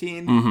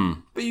 15. Mm-hmm.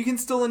 But you can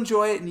still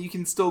enjoy it and you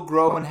can still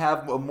grow and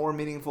have a more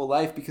meaningful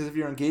life because of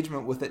your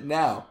engagement with it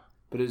now.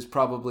 But it is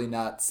probably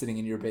not sitting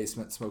in your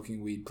basement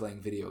smoking weed playing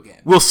video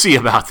games. We'll see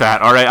about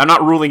that, all right? I'm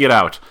not ruling it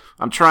out.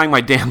 I'm trying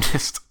my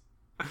damnedest.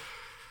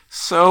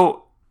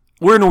 So,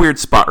 we're in a weird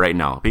spot right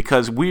now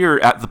because we're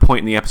at the point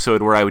in the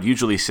episode where I would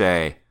usually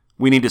say,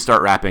 we need to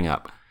start wrapping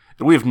up.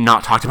 And we have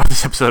not talked about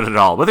this episode at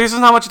all, but there's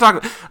not much to talk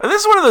about.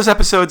 This is one of those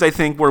episodes, I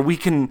think, where we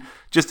can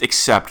just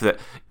accept that.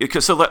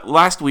 So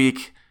last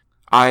week,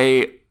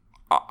 I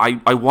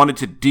wanted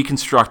to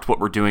deconstruct what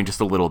we're doing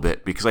just a little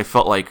bit because I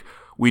felt like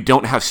we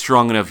don't have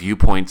strong enough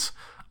viewpoints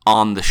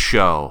on the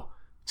show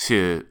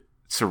to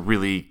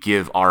really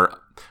give our...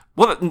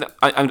 Well,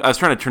 I was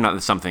trying to turn that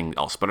into something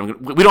else,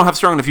 but we don't have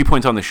strong enough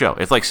viewpoints on the show.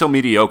 It's like so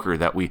mediocre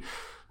that we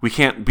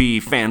can't be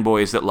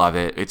fanboys that love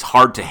it. It's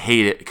hard to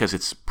hate it because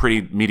it's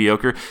pretty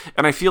mediocre.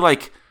 And I feel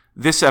like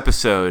this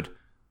episode,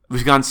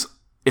 it's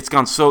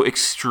gone so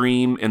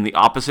extreme in the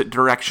opposite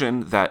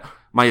direction that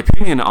my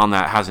opinion on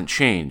that hasn't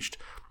changed.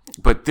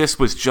 But this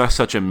was just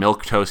such a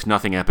milquetoast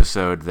nothing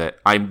episode that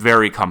I'm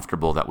very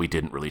comfortable that we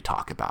didn't really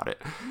talk about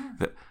it.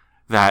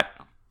 That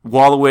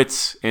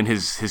Wallowitz and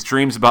his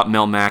dreams about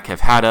Melmac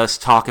have had us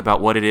talk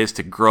about what it is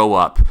to grow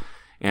up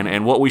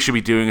and what we should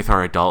be doing with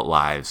our adult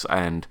lives.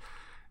 And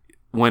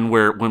when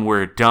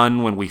we're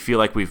done, when we feel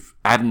like we've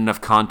added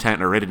enough content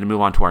and are ready to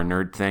move on to our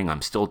nerd thing,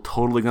 I'm still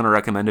totally going to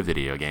recommend a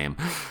video game.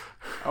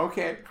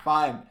 Okay,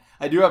 fine.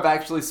 I do have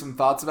actually some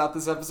thoughts about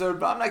this episode,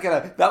 but I'm not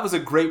gonna. That was a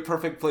great,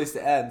 perfect place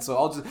to end.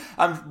 So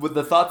with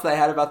the thoughts that I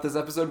had about this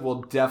episode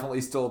will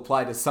definitely still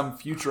apply to some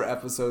future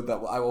episode that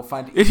I will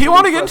find. If you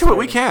want to get into it,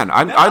 we can.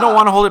 I don't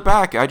want to hold it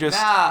back.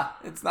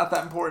 It's not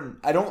that important.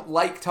 I don't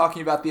like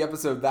talking about the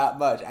episode that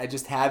much. I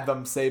just had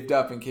them saved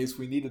up in case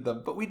we needed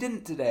them, but we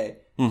didn't today.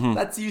 Mm-hmm.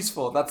 That's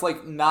useful. That's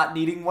like not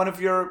needing one of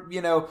your,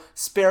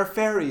 spare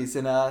fairies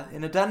in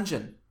a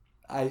dungeon.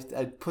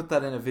 I put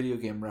that in a video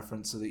game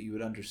reference so that you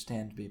would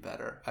understand me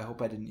better. I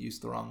hope I didn't use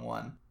the wrong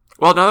one.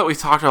 Well, now that we've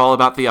talked all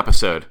about the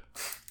episode,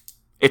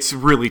 it's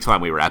really time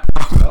we wrap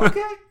up.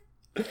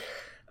 Okay.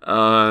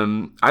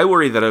 I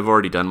worry that I've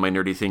already done my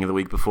nerdy thing of the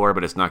week before,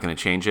 but it's not going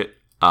to change it.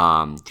 Do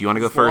you want to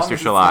go first or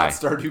shall I?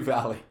 Stardew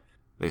Valley.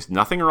 There's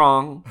nothing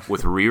wrong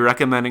with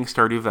re-recommending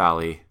Stardew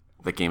Valley.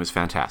 The game is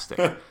fantastic.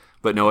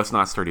 But no, it's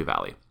not Stardew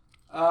Valley.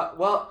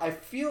 Well, I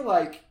feel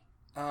like...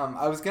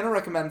 I was going to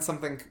recommend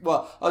something...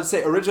 Well, I'll just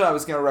say, originally I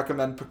was going to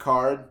recommend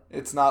Picard.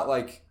 It's not,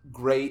 like,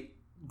 great.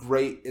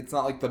 It's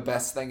not, like, the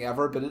best thing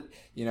ever, but, it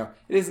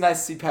is nice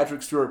to see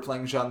Patrick Stewart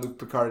playing Jean-Luc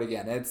Picard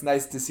again. And it's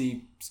nice to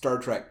see Star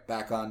Trek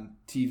back on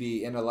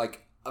TV in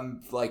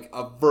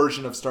a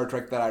version of Star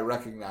Trek that I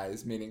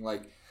recognize, meaning,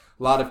 like,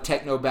 a lot of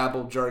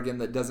techno-babble jargon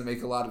that doesn't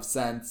make a lot of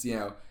sense,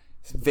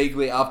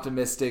 vaguely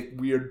optimistic,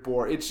 weird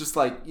bore. It's just,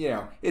 like,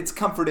 it's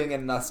comforting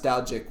and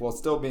nostalgic while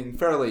still being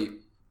fairly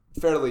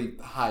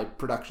high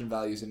production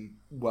values and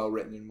well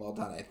written and well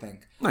done, I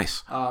think.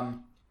 Nice.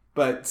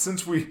 But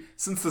since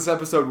this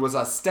episode was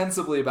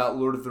ostensibly about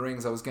Lord of the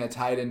Rings, I was going to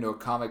tie it into a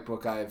comic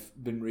book I've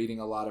been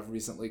reading a lot of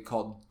recently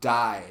called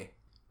Die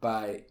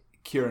by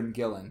Kieran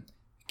Gillen.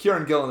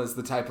 Kieran Gillen is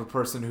the type of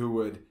person who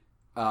would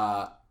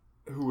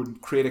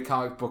create a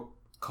comic book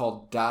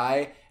called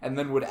Die and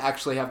then would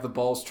actually have the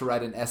balls to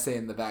write an essay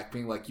in the back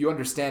being like, you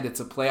understand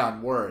it's a play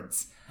on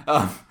words.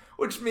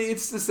 Which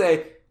means to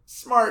say...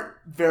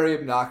 Smart, very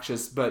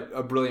obnoxious, but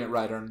a brilliant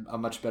writer, and a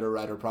much better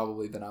writer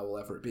probably than I will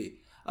ever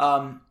be.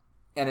 And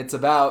it's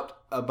about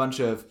a bunch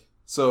of...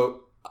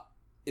 So,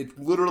 it's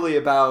literally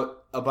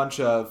about a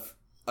bunch of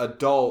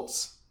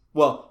adults...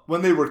 Well,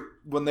 when they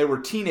were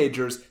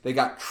teenagers, they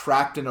got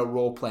trapped in a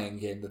role-playing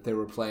game that they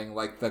were playing,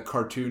 like the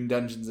cartoon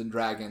Dungeons &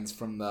 Dragons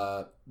from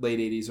the late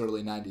 80s,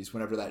 early 90s,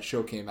 whenever that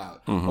show came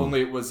out. Mm-hmm.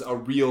 Only it was a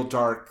real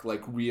dark,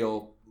 like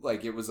real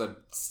like it was a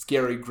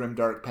scary,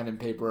 grimdark pen and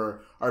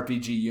paper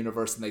RPG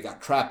universe, and they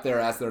got trapped there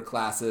as their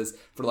classes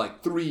for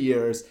like 3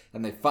 years,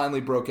 and they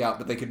finally broke out,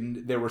 but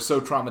they were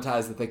so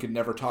traumatized that they could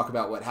never talk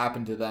about what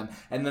happened to them.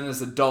 And then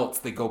as adults,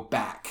 they go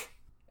back,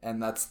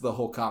 and that's the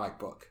whole comic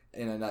book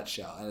in a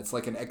nutshell. And it's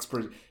like an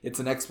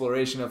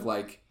exploration of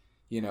like,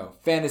 you know,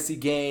 fantasy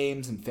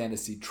games and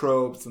fantasy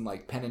tropes and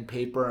like pen and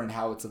paper and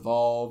how it's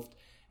evolved,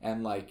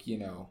 and like, you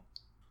know,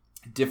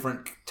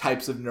 different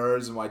types of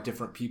nerds and why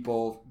different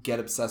people get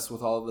obsessed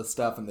with all of this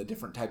stuff and the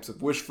different types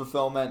of wish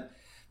fulfillment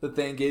that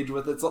they engage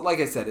with. It's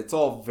like I said, it's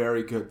all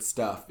very good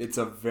stuff. It's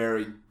a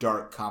very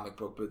dark comic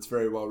book, but it's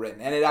very well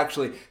written. And it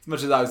actually, as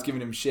much as I was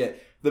giving him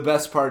shit, the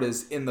best part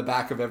is in the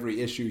back of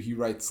every issue, he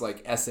writes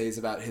like essays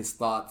about his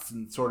thoughts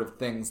and sort of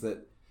things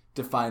that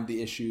define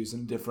the issues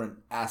and different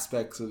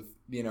aspects of,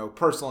 you know,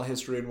 personal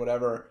history and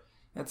whatever.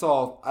 It's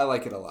all, I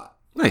like it a lot.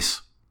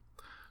 Nice.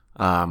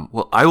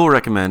 Well, I will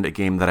recommend a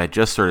game that I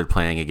just started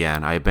playing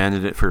again. I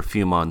abandoned it for a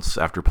few months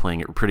after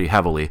playing it pretty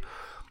heavily.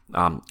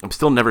 I'm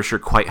still never sure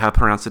quite how to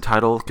pronounce the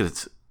title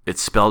because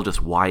it's spelled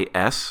just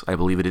Y-S. I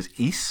believe it is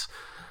Ys.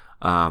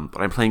 But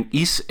I'm playing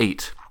Ys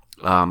 8.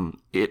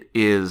 It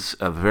is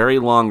a very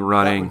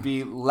long-running... That would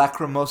be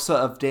Lacrimosa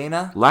of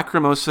Dana?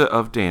 Lacrimosa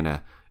of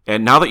Dana.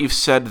 And now that you've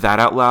said that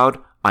out loud,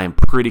 I am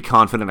pretty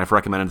confident I've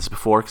recommended this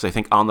before because I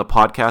think on the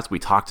podcast we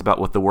talked about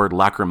what the word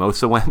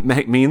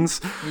lacrimosa means.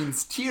 It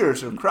means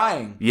tears or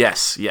crying.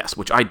 Yes,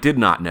 which I did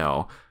not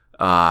know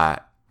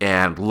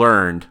and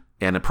learned,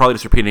 and I'm probably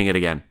just repeating it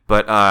again.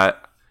 But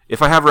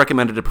if I have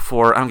recommended it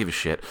before, I don't give a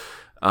shit.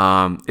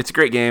 It's a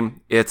great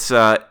game. It's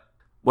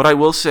what I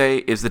will say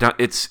is that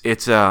it's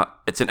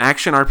an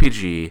action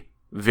RPG,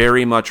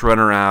 very much run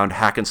around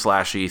hack and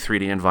slashy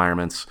 3D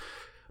environments.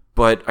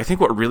 But I think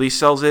what really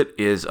sells it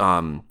is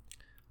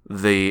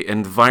the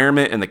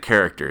environment and the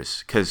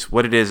characters, because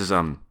what it is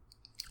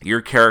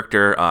your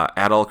character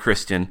Adol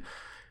Christian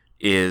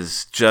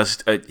is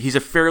just he's a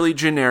fairly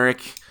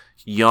generic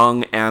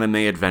young anime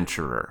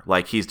adventurer.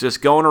 Like, he's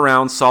just going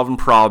around solving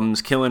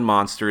problems, killing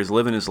monsters,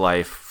 living his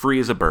life free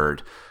as a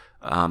bird.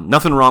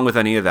 Nothing wrong with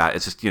any of that.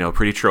 It's just, you know,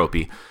 pretty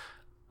tropey.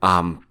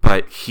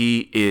 But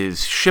he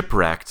is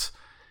shipwrecked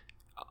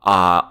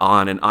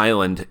on an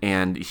island,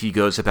 and he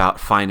goes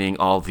about finding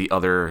all the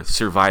other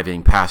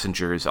surviving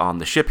passengers on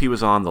the ship he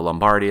was on, the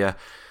Lombardia.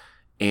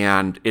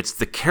 And it's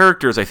the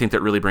characters, I think,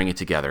 that really bring it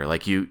together.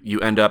 Like, you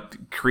end up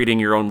creating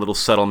your own little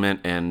settlement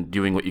and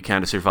doing what you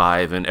can to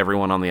survive, and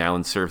everyone on the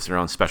island serves their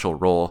own special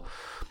role.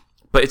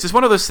 But it's just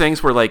one of those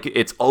things where, like,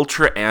 it's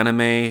ultra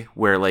anime,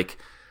 where, like,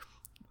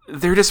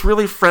 they're just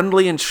really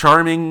friendly and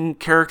charming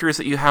characters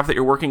that you have that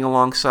you're working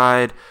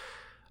alongside.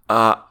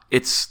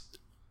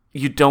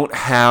 You don't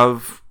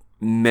have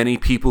many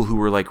people who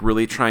are like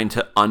really trying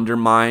to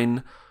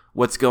undermine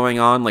what's going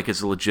on. Like, it's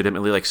a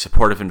legitimately like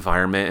supportive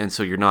environment, and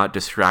so you're not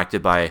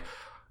distracted by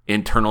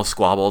internal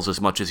squabbles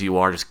as much as you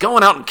are just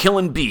going out and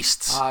killing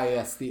beasts. Ah,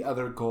 yes, the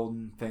other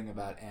golden thing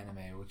about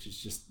anime, which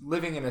is just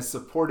living in a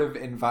supportive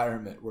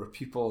environment where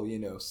people, you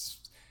know,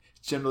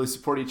 generally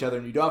support each other,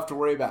 and you don't have to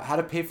worry about how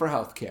to pay for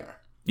healthcare.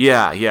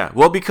 Yeah.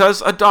 Well,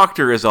 because a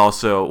doctor is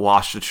also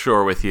washed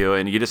ashore with you,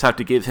 and you just have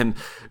to give him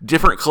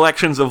different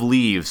collections of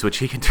leaves, which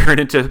he can turn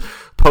into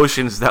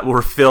potions that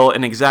will fill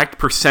an exact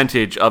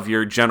percentage of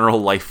your general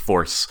life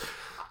force.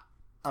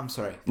 I'm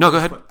sorry. No, go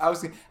ahead.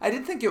 I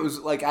didn't think it was,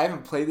 like, I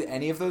haven't played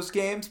any of those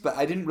games, but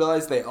I didn't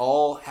realize they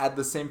all had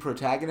the same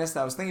protagonist.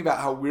 I was thinking about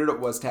how weird it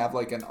was to have,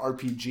 like, an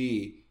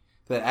RPG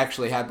that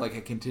actually had, like,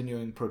 a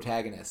continuing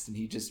protagonist, and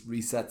he just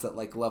resets at,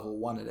 like, level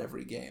 1 at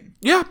every game.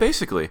 Yeah,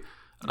 basically.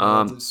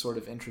 It's sort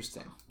of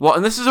interesting. Well,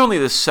 and this is only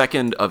the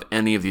second of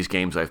any of these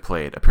games I've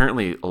played.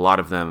 Apparently, a lot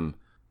of them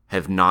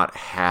have not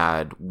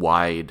had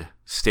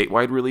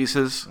statewide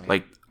releases. Right.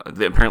 Like,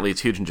 apparently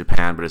it's huge in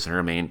Japan, but it's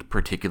remained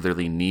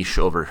particularly niche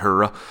over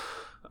here.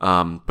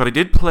 But I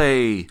did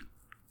play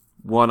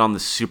one on the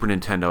Super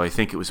Nintendo. I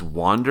think it was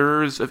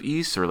Wanderers of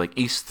Ys, or like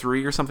Ys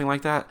 3 or something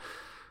like that.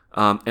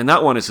 And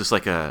that one is just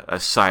like a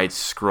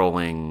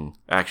side-scrolling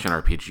action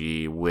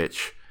RPG,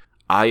 which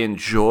I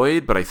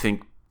enjoyed, but I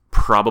think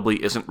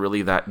probably isn't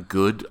really that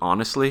good,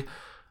 honestly.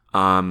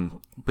 But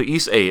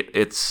Ys 8,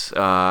 it's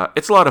a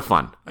lot of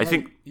fun. I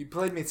think you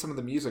played me some of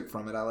the music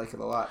from it. I like it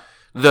a lot.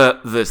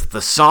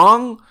 The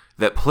song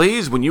that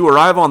plays when you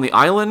arrive on the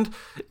island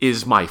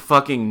is my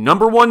fucking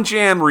number one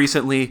jam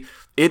recently.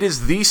 It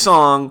is the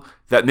song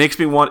that makes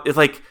me want. It's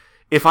like,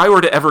 if I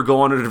were to ever go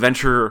on an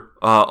adventure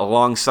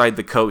alongside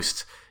the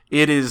coast,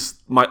 it is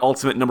my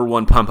ultimate number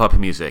one pump up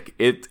music.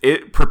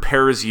 It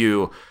prepares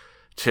you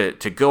to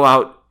go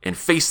out and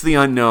face the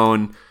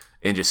unknown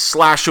and just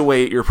slash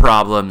away at your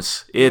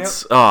problems. It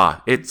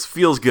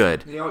feels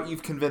good. You know what?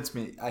 You've convinced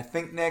me. I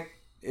think, Nick,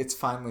 it's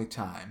finally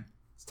time.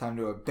 It's time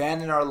to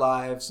abandon our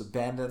lives,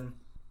 abandon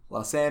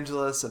Los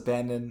Angeles,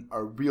 abandon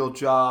our real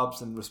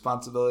jobs and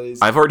responsibilities.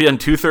 I've already done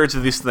 2/3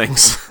 of these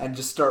things. And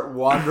just start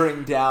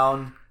wandering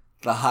down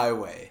the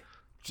highway.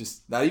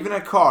 Just not even a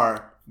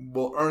car.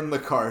 We'll earn the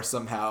car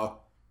somehow,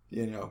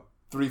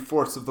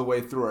 3/4 of the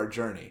way through our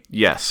journey.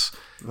 Yes.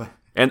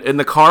 And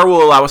the car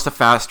will allow us to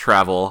fast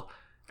travel,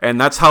 And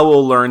that's how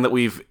we'll learn that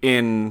we've,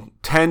 in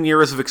 10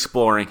 years of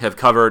exploring, have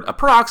covered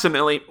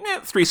approximately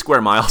 3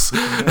 square miles.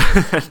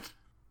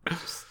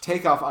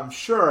 Take off. I'm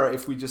sure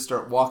if we just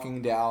start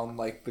walking down,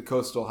 like, the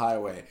coastal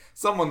highway,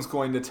 someone's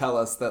going to tell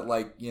us that,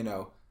 like,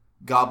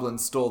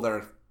 goblins stole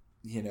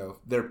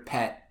their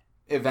pet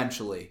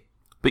eventually.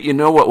 But you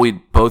know what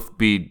we'd both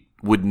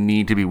would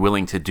need to be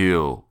willing to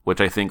do,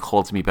 which I think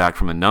holds me back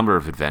from a number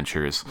of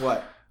adventures.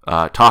 What?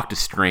 Talk to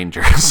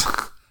strangers.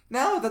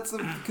 No, that's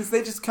because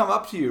they just come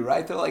up to you,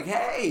 right? They're like,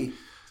 "Hey,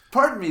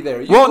 pardon me,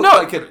 there. You look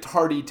like a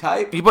tardy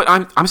type." But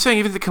I'm saying,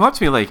 even if they come up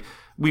to me, like,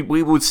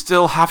 we would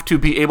still have to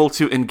be able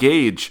to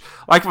engage.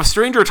 Like, if a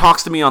stranger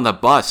talks to me on the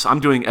bus, I'm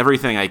doing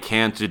everything I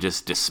can to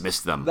just dismiss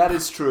them. That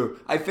is true.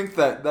 I think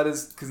that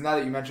is, because now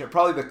that you mention it,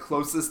 probably the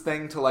closest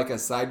thing to, like, a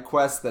side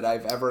quest that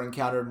I've ever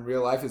encountered in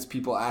real life is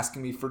people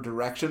asking me for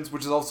directions,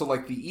 which is also,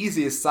 like, the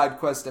easiest side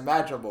quest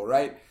imaginable,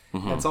 right?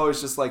 Mm-hmm. And it's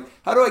always just like,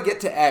 how do I get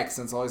to X?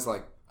 And it's always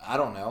like, I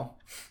don't know.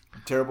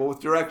 I'm terrible with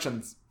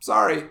directions.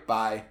 Sorry.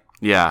 Bye.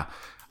 Yeah.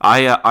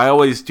 I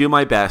always do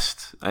my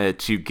best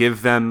to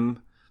give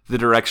them the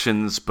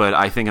directions, but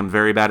I think I'm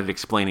very bad at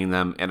explaining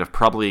them, and have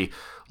probably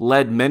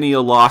led many a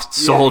lost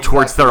soul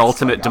towards their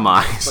ultimate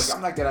demise.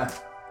 I'm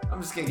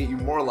just gonna get you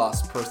more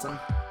lost, person.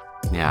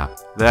 Yeah,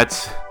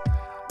 that's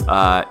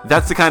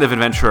the kind of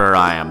adventurer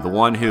I am. The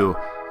one who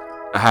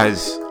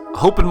has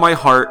hope in my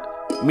heart,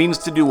 means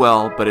to do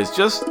well, but is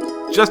just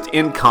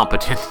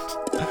incompetent.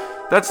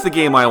 That's the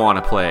game I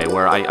want to play,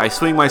 where I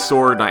swing my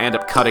sword and I end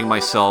up cutting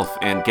myself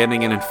and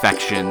getting an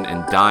infection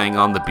and dying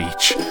on the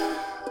beach.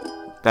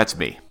 That's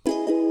me.